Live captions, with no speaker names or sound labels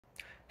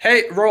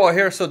Hey, Roa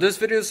here. So this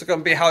video is going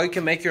to be how you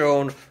can make your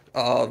own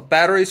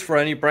batteries for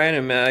any brand.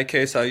 In my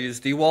case, I use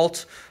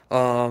DeWalt,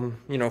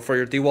 for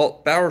your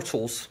DeWalt power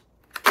tools.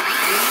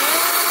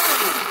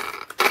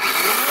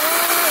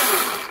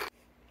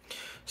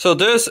 So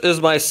this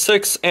is my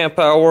 6 amp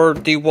hour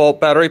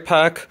DeWalt battery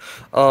pack.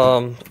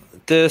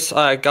 This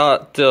I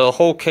got the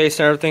whole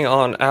case and everything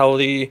on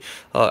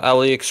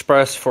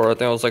AliExpress for, I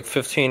think it was like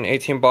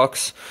 15-18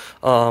 bucks.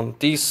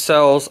 These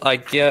cells I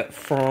get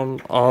from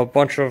a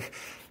bunch of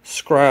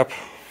scrap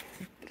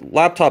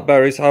laptop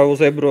batteries. I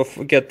was able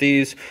to get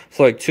these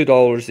for like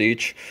 $2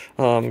 each.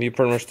 You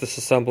pretty much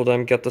disassemble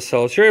them, get the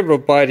cells. You're able to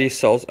buy these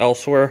cells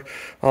elsewhere.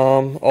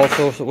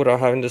 Also, without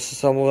having to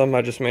disassemble them,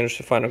 I just managed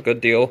to find a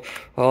good deal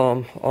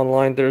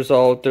online. There's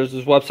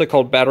this website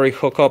called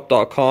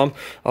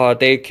batteryhookup.com.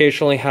 They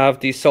occasionally have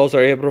these cells that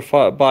are able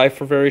to buy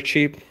for very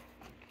cheap.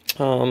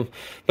 But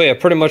yeah,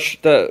 pretty much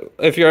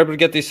if you're able to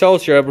get these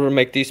cells, you're able to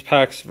make these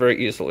packs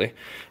very easily.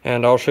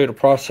 And I'll show you the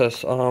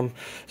process.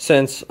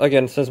 Since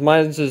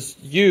mine is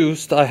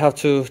used, I have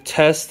to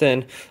test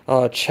and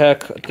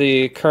check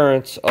the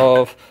currents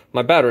of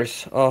my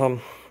batteries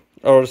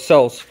or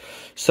cells.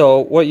 So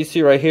what you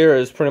see right here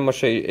is pretty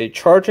much a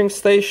charging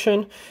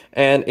station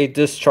and a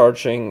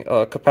discharging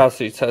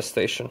capacity test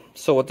station.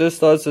 So what this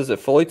does is it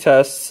fully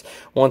tests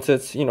once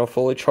it's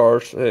fully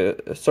charged.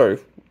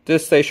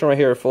 This station right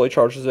here fully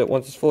charges it.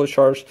 Once it's fully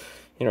charged,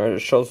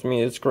 it shows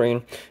me it's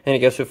green, and it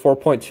gets to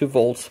 4.2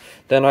 volts.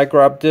 Then I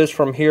grab this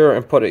from here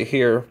and put it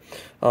here.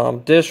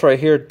 This right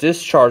here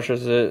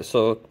discharges it.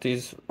 So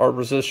these are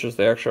resistors.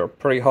 They actually are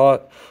pretty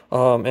hot.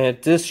 And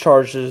it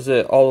discharges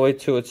it all the way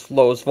to its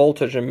lowest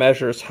voltage and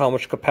measures how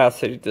much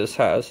capacity this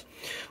has.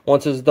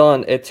 Once it's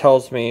done, it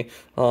tells me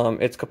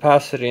its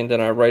capacity, and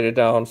then I write it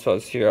down. So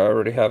as here, I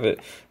already have it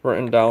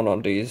written down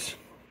on these.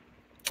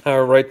 I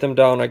write them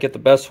down. I get the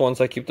best ones.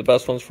 I keep the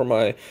best ones for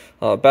my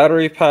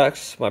battery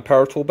packs, my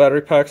power tool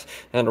battery packs,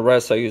 and the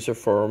rest I use it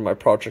for my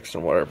projects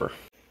and whatever.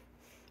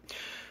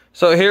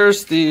 So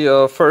here's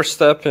the first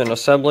step in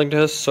assembling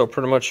this. So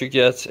pretty much you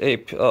get a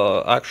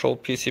actual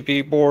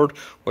PCB board,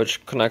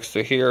 which connects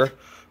to here.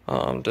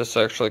 This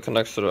actually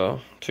connects to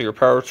your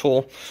power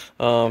tool.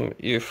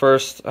 You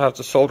first have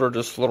to solder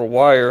this little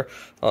wire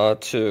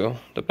to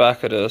the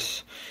back of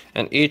this,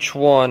 and each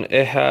one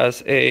it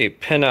has a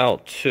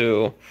pinout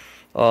to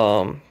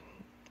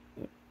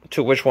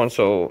which one.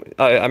 So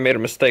I made a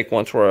mistake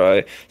once where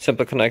I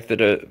simply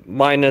connected it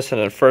minus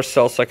and then first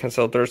cell, second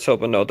cell, third cell,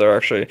 but no, there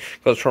actually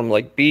goes from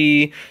like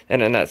B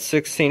and then that's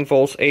 16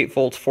 volts, 8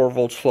 volts, 4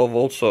 volts, 12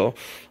 volts. So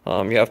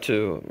you have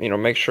to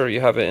make sure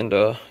you have it in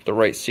the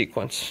right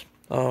sequence.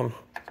 And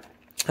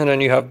then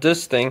you have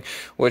this thing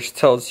which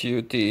tells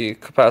you the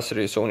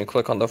capacity. So when you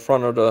click on the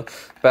front of the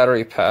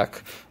battery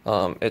pack,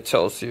 it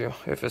tells you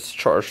if it's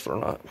charged or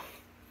not.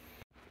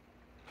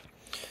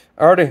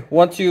 Alrighty,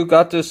 once you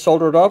got this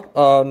soldered up,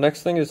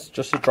 next thing is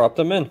just to drop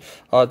them in.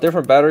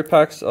 Different battery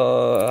packs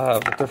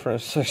have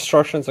different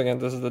instructions. Again,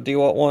 this is the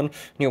DeWalt one.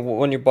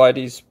 When you buy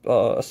these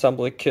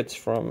assembly kits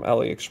from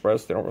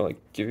AliExpress, they don't really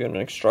give you any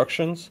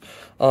instructions.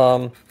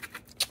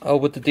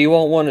 With the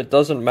DeWalt one, it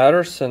doesn't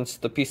matter since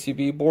the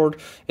PCB board,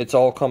 it's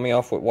all coming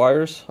off with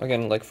wires.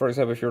 Again, like for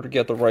example, if you were to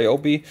get the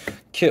Ryobi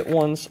kit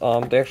ones,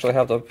 they actually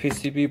have the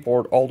PCB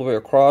board all the way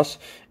across,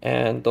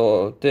 and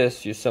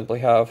this, you simply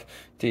have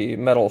the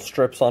metal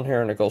strips on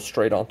here and it goes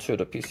straight onto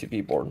the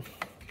PCB board.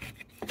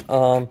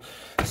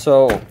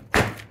 So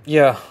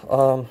yeah,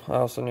 I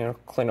also need to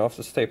clean off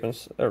this tape and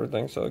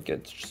everything so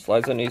it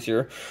slides in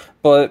easier.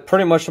 But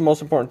pretty much the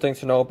most important thing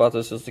to know about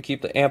this is to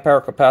keep the amp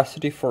hour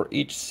capacity for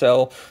each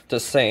cell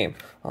the same.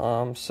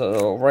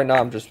 So right now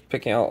I'm just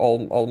picking out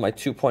all my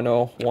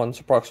 2.0 ones,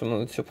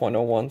 approximately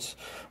 2.0 ones,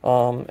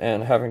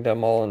 and having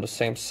them all in the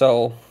same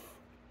cell.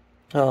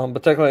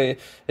 But technically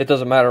it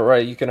doesn't matter,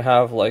 right? You can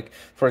have, like,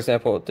 for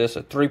example, this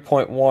a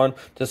 3.1,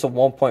 this a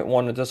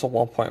 1.1, and this a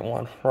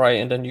 1.1, right?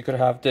 And then you could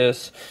have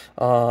this,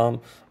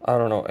 I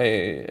don't know,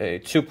 a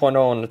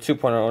 2.0 and a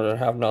 2.0 and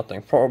have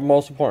nothing.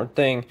 Most important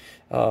thing,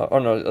 a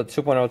 2.0,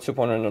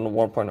 2.0, and then a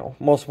 1.0.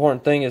 Most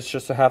important thing is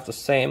just to have the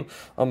same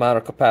amount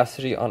of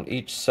capacity on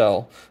each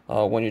cell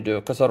when you do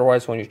it. Because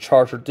otherwise, when you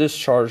charge or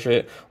discharge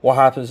it, what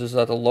happens is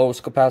that the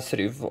lowest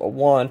capacity of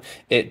one,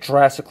 it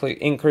drastically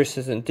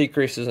increases and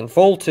decreases in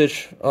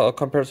voltage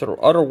compared to the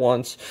other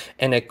ones,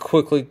 and it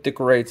quickly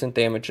degrades and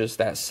damages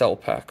that cell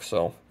pack.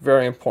 So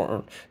very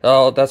important.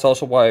 That's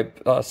also why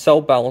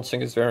cell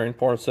balancing is very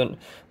important.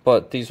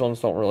 But these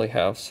ones don't really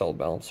have cell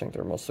balancing.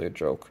 They're mostly a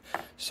joke.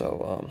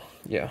 So,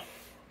 yeah.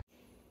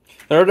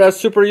 Another that's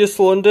super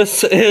useful in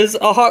this is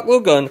a hot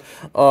glue gun.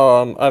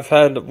 I've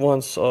had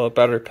once a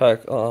battery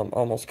pack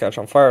almost catch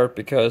on fire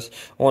because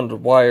one of the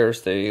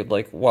wires,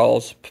 while I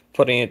was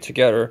putting it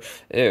together,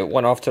 it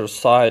went off to the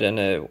side and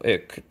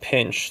it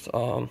pinched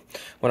when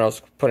I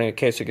was putting a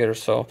case together.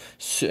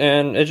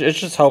 And it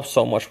just helps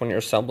so much when you're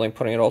assembling,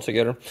 putting it all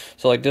together.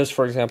 So like this,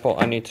 for example,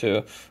 I need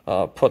to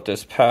put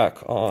this pack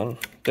on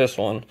this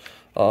one.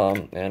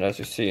 And as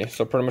you see,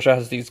 so pretty much it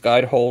has these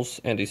guide holes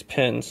and these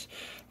pins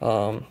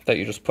that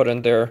you just put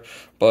in there.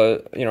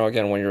 But you know,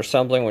 again, when you're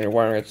assembling, when you're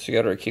wiring it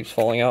together, it keeps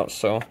falling out.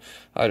 So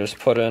I just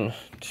put in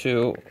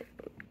 2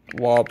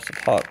 wobs of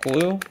hot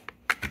glue,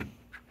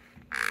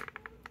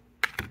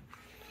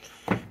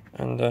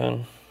 and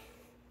then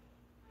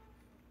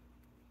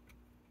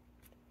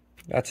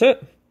that's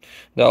it.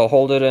 That'll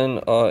hold it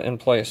in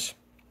place.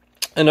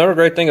 Another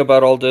great thing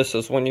about all this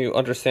is when you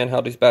understand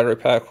how these battery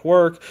packs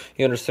work,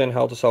 you understand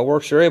how this all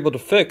works, you're able to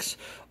fix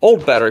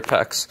old battery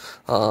packs.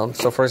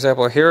 So for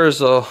example,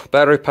 here's a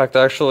battery pack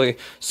that actually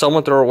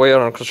someone threw away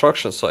on a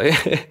construction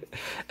site.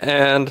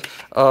 And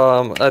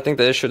I think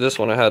the issue this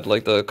one, I had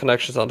like the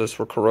connections on this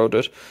were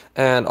corroded.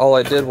 And all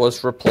I did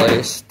was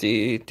replace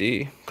the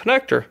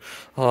connector.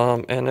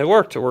 And it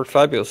worked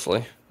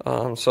fabulously.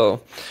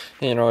 So,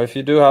 you know, if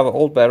you do have an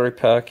old battery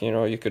pack, you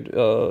know, you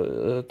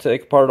could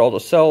take apart all the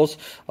cells,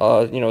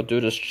 you know,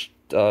 do this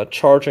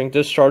charging,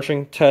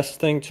 discharging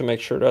testing to make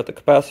sure that the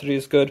capacity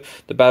is good.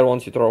 The bad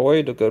ones you throw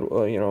away, the good,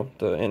 you know,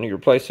 and you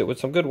replace it with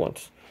some good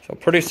ones. So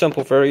pretty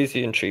simple, very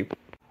easy and cheap.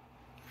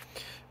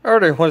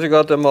 Alrighty, once you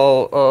got them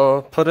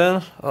all put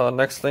in,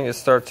 next thing is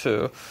start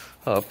to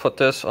put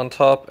this on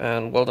top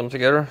and weld them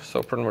together.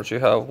 So pretty much you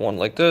have one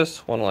like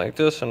this,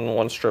 and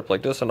one strip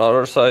like this. On the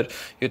other side,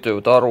 you do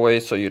it the other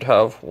way. So you'd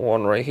have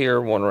one right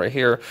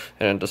here,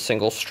 and the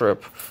single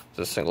strip,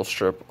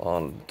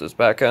 on this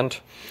back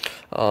end.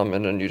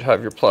 And then you'd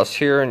have your plus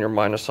here and your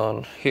minus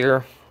on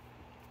here.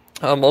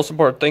 Most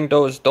important thing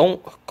though is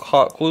don't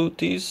hot glue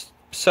these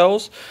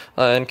cells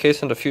in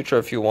case in the future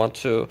if you want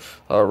to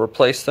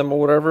replace them or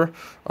whatever.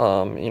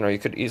 You know, you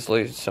could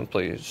easily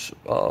simply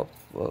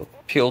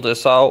peel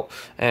this out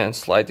and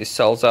slide these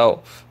cells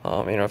out,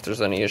 you know, if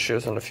there's any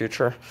issues in the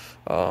future.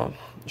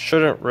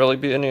 Shouldn't really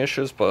be any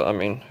issues, but I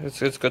mean,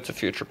 it's good to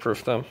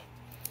future-proof them.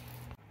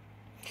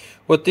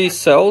 With these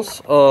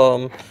cells,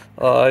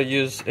 I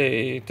use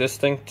this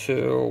thing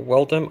to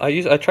weld them.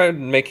 I tried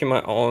making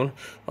my own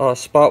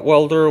spot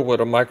welder with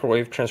a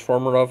microwave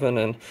transformer oven,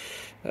 and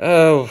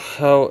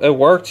it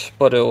worked,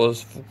 but it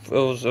was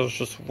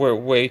just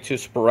way too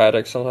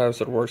sporadic. Sometimes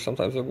it worked,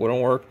 sometimes it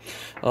wouldn't work.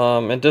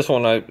 And this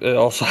one, it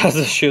also has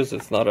issues.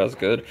 It's not as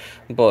good,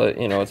 but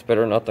you know, it's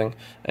better than nothing.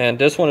 And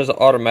this one is an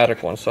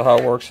automatic one. So how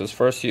it works is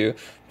first you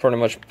pretty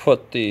much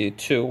put the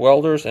 2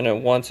 welders, and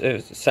then once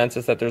it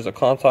senses that there's a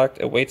contact,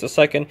 it waits a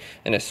second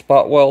and it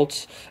spot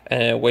welds,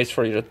 and it waits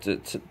for you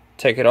to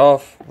take it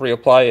off,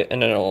 reapply it,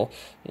 and then it'll,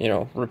 you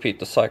know, repeat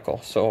the cycle.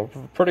 So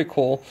pretty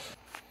cool.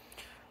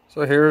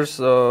 So here's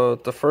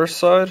the first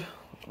side.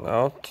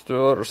 Now to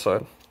the other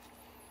side.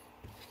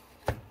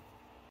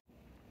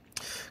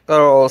 Got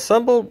it all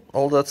assembled.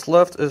 All that's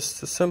left is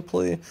to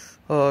simply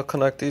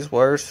connect these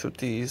wires to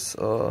these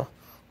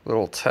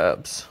little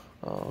tabs.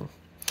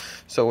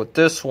 So with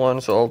this one,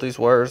 so all these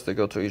wires, they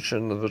go to each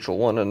individual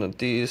one, and then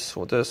these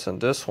with this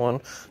and this one.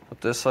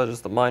 But this side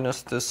is the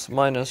minus. This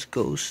minus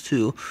goes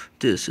to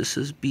this. This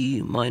is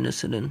B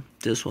minus, and then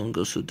this one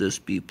goes to this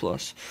B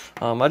plus.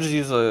 I just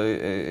use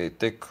a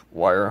thick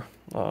wire,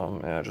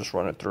 and I just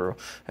run it through.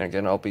 And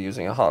again, I'll be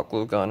using a hot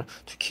glue gun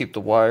to keep the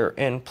wire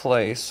in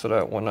place so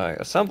that when I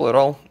assemble it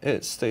all,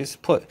 it stays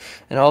put.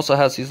 And it also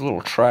has these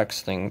little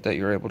tracks thing that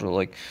you're able to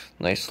like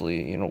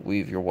nicely, you know,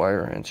 weave your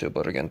wire into.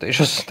 But again, they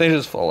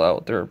just fall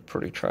out. They're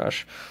pretty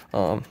trash.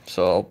 So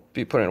I'll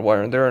be putting a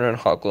wire in there and then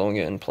hot gluing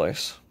it in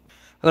place.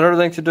 Another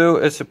thing to do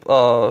is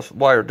to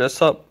wire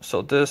this up.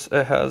 So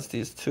it has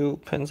these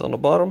 2 pins on the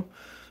bottom.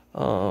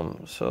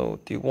 So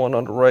the one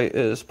on the right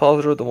is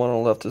positive, the one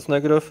on the left is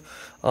negative.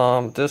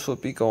 This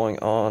would be going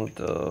on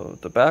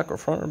the back or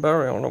front or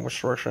battery. I don't know which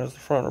direction is the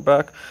front or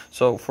back.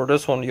 So for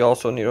this one, you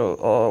also need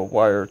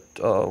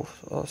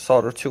a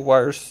solder 2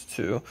 wires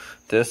to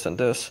this and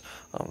this.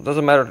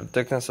 Doesn't matter the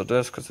thickness of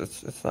this because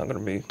it's not going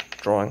to be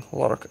drawing a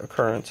lot of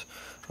current.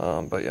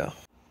 But yeah.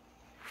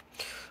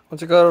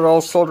 Once you got it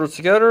all soldered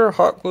together,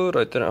 hot glued.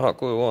 I didn't hot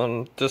glue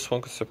on this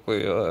one because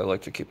typically I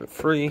like to keep it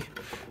free,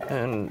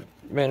 and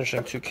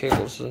managing 2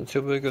 cables isn't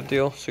too big a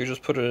deal. So you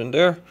just put it in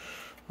there,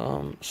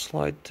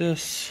 slide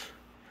this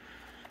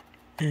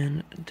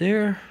in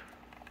there,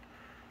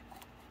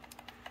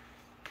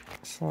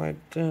 slide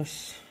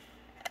this.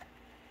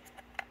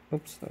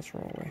 Oops, that's the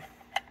wrong way.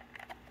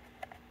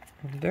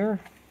 In there,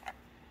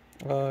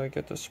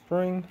 get the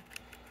spring,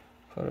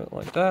 put it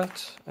like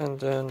that, and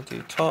then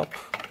the top.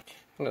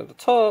 And at the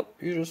top,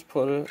 you just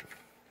put it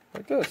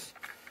like this.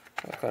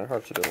 Kind of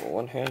hard to do with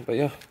one hand, but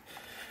yeah.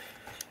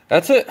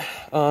 That's it.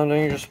 Then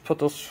you just put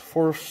those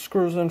 4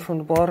 screws in from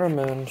the bottom,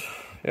 and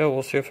yeah,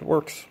 we'll see if it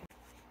works.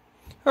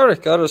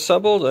 Alright, got it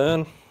assembled,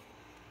 and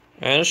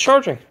it's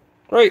charging.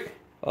 Great.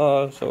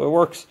 So it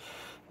works.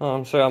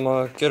 So I'm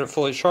gonna get it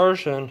fully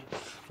charged, and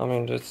I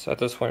mean, it's at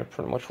this point it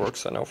pretty much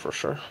works. I know for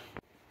sure.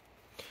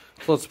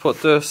 So let's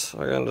put this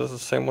again. This is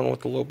the same one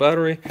with the low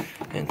battery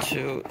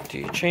into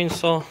the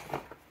chainsaw.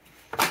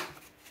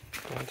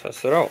 And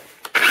test it out.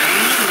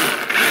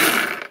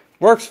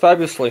 Works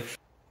fabulously.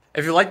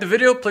 If you like the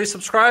video, please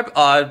subscribe.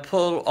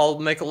 I'll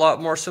make a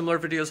lot more similar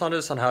videos on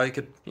this, on how you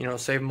could,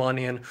 save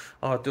money and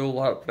do a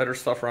lot better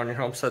stuff around your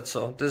homestead.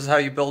 So this is how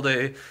you build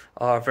a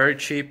very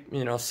cheap,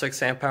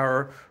 6 amp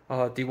hour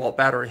DeWalt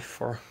battery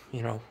for,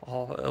 it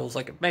was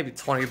like maybe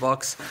 20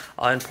 bucks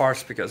in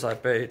parts, because I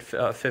paid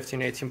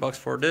 15, 18 bucks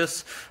for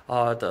this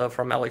from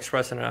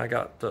AliExpress, and then I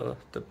got the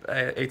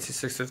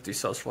 18650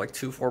 cells for like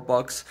 2, 4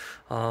 bucks.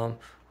 I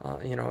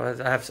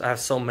have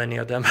so many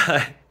of them.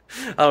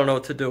 I don't know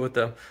what to do with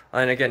them.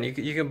 And again, you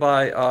can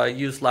buy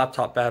used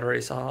laptop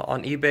batteries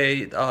on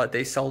eBay.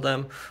 They sell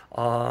them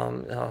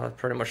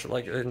pretty much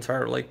like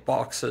entire like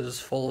boxes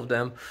full of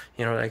them.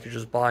 They could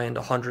just buy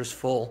into hundreds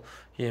full.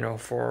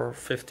 For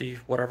 50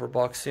 whatever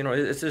bucks.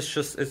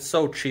 It's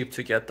so cheap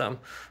to get them.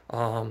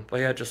 But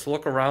yeah, just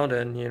look around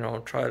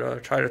and try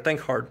to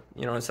think hard.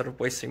 Instead of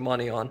wasting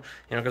money on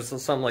because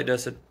something like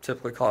this, it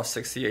typically costs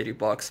 60, 80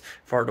 bucks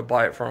if I were to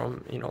buy it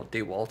from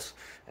DeWalt.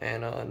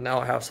 And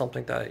now I have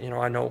something that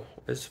I know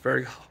is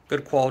very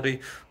good quality.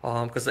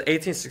 Because the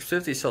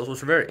 18650 cells,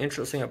 what's very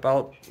interesting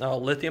about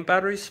lithium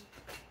batteries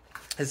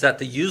is that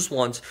the used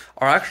ones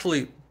are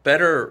actually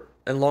better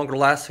and longer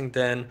lasting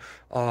than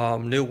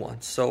new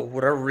ones. So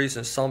whatever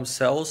reason, some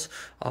cells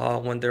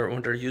when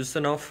they're used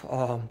enough,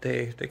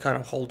 they kind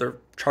of hold their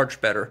charge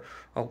better,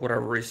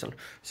 whatever reason.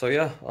 So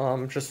yeah,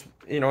 just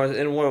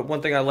and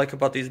one thing I like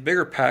about these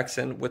bigger packs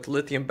and with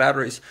lithium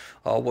batteries,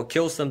 what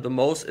kills them the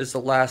most is the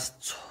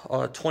last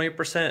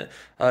 20%,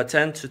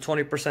 10 to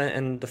 20%,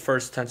 and the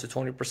first 10 to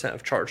 20%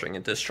 of charging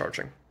and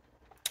discharging.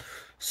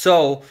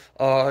 So,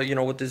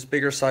 with these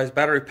bigger size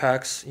battery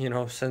packs,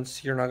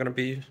 since you're not going to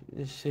be,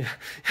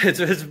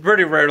 it's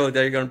pretty rarely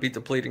that you're going to be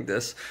depleting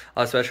this,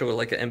 especially with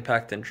like an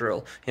impact and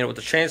drill. With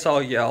the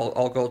chainsaw, yeah,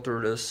 I'll go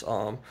through this.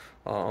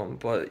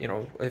 But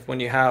when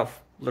you have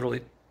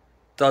literally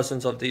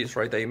dozens of these,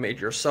 right, that you made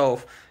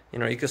yourself,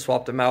 you can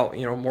swap them out,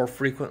 more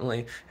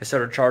frequently,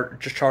 instead of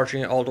just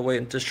charging it all the way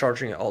and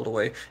discharging it all the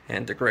way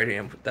and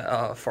degrading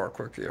them far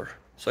quicker.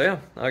 So yeah,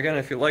 again,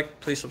 if you like,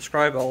 please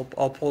subscribe.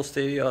 I'll post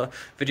a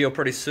video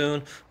pretty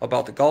soon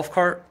about the golf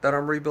cart that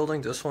I'm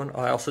rebuilding. This one,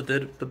 I also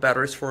did the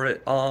batteries for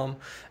it.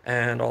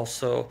 And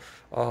also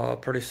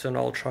pretty soon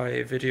I'll try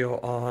a video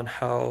on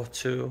how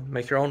to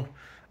make your own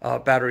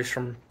batteries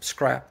from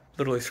scrap,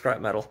 literally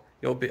scrap metal.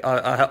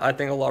 I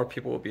think a lot of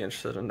people will be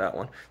interested in that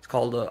one. It's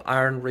called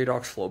iron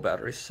redox flow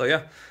batteries. So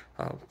yeah,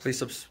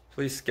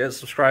 please get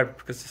subscribed,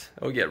 because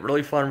it'll get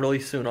really fun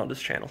really soon on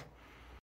this channel.